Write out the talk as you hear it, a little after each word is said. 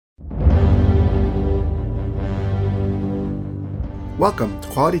Welcome to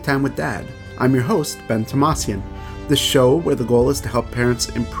Quality Time with Dad. I'm your host, Ben Tomasian. The show where the goal is to help parents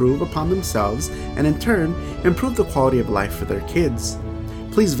improve upon themselves and in turn, improve the quality of life for their kids.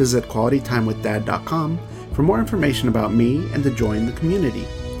 Please visit qualitytimewithdad.com for more information about me and to join the community.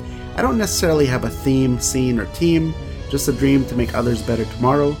 I don't necessarily have a theme, scene, or team, just a dream to make others better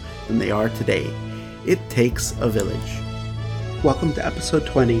tomorrow than they are today. It takes a village. Welcome to episode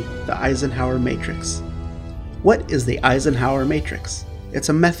 20, the Eisenhower Matrix. What is the Eisenhower Matrix? It's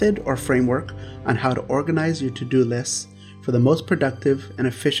a method or framework on how to organize your to-do lists for the most productive and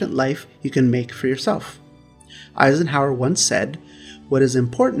efficient life you can make for yourself. Eisenhower once said, "What is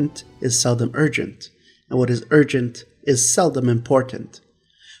important is seldom urgent, and what is urgent is seldom important."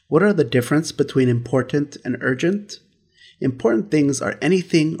 What are the difference between important and urgent? Important things are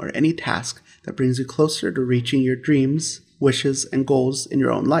anything or any task that brings you closer to reaching your dreams, wishes, and goals in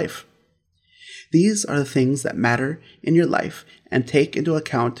your own life. These are the things that matter in your life and take into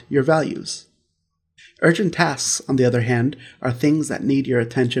account your values. Urgent tasks, on the other hand, are things that need your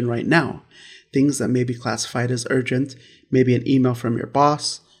attention right now. Things that may be classified as urgent, maybe an email from your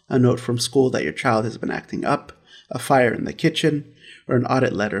boss, a note from school that your child has been acting up, a fire in the kitchen, or an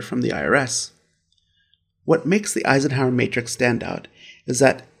audit letter from the IRS. What makes the Eisenhower Matrix stand out is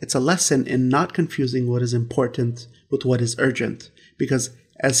that it's a lesson in not confusing what is important with what is urgent, because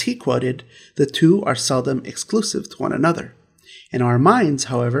as he quoted, the two are seldom exclusive to one another. In our minds,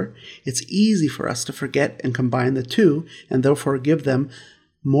 however, it's easy for us to forget and combine the two and therefore give them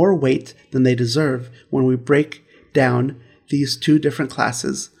more weight than they deserve when we break down these two different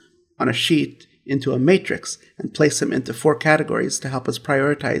classes on a sheet into a matrix and place them into 4 categories to help us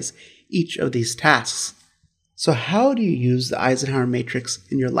prioritize each of these tasks. So how do you use the Eisenhower Matrix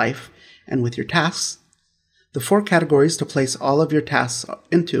in your life and with your tasks? The 4 categories to place all of your tasks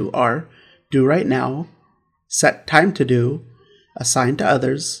into are do right now, set time to do, assign to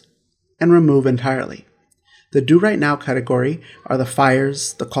others, and remove entirely. The do right now category are the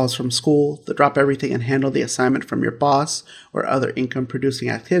fires, the calls from school, the drop everything and handle the assignment from your boss, or other income producing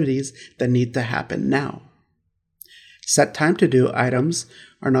activities that need to happen now. Set time to do items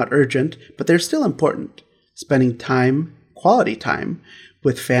are not urgent, but they're still important. Spending time, quality time,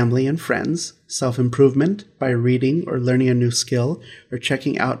 with family and friends, self-improvement by reading or learning a new skill, or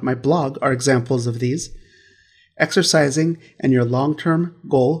checking out my blog are examples of these. Exercising and your long-term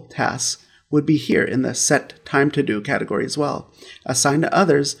goal tasks would be here in the set time to do category as well. Assigned to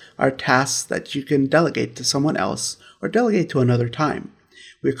others are tasks that you can delegate to someone else or delegate to another time.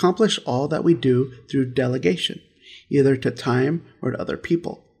 We accomplish all that we do through delegation, either to time or to other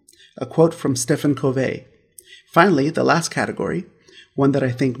people. A quote from Stephen Covey. Finally, the last category, one that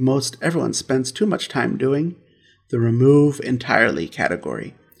I think most everyone spends too much time doing, the remove entirely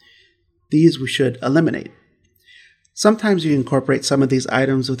category. These we should eliminate. Sometimes you incorporate some of these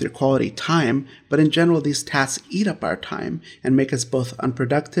items with your quality time, but in general these tasks eat up our time and make us both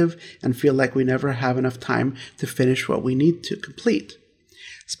unproductive and feel like we never have enough time to finish what we need to complete.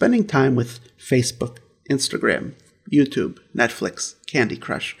 Spending time with Facebook, Instagram, YouTube, Netflix, Candy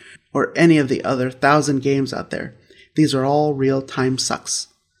Crush, or any of the other 1,000 games out there, these are all real time sucks.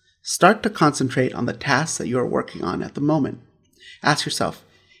 Start to concentrate on the tasks that you are working on at the moment. Ask yourself,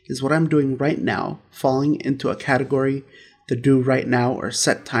 is what I'm doing right now falling into a category, the do right now or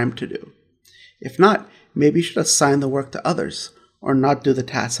set time to do? If not, maybe you should assign the work to others or not do the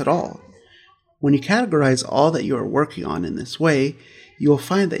tasks at all. When you categorize all that you are working on in this way, you will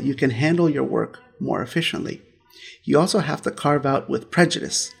find that you can handle your work more efficiently. You also have to carve out with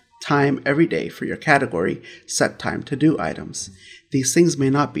prejudice time every day for your category set time to do items. These things may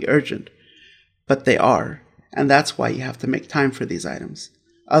not be urgent, but they are, and that's why you have to make time for these items.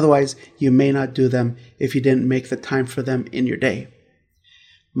 Otherwise, you may not do them if you didn't make the time for them in your day.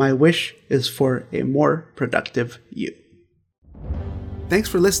 My wish is for a more productive you. Thanks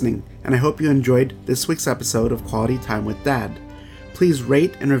for listening, and I hope you enjoyed this week's episode of Quality Time with Dad. Please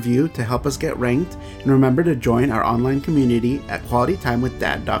rate and review to help us get ranked, and remember to join our online community at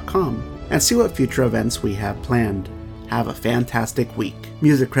qualitytimewithdad.com and see what future events we have planned. Have a fantastic week.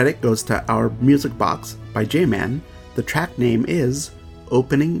 Music credit goes to Our Music Box by J-Man. The track name is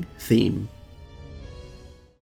Opening Theme.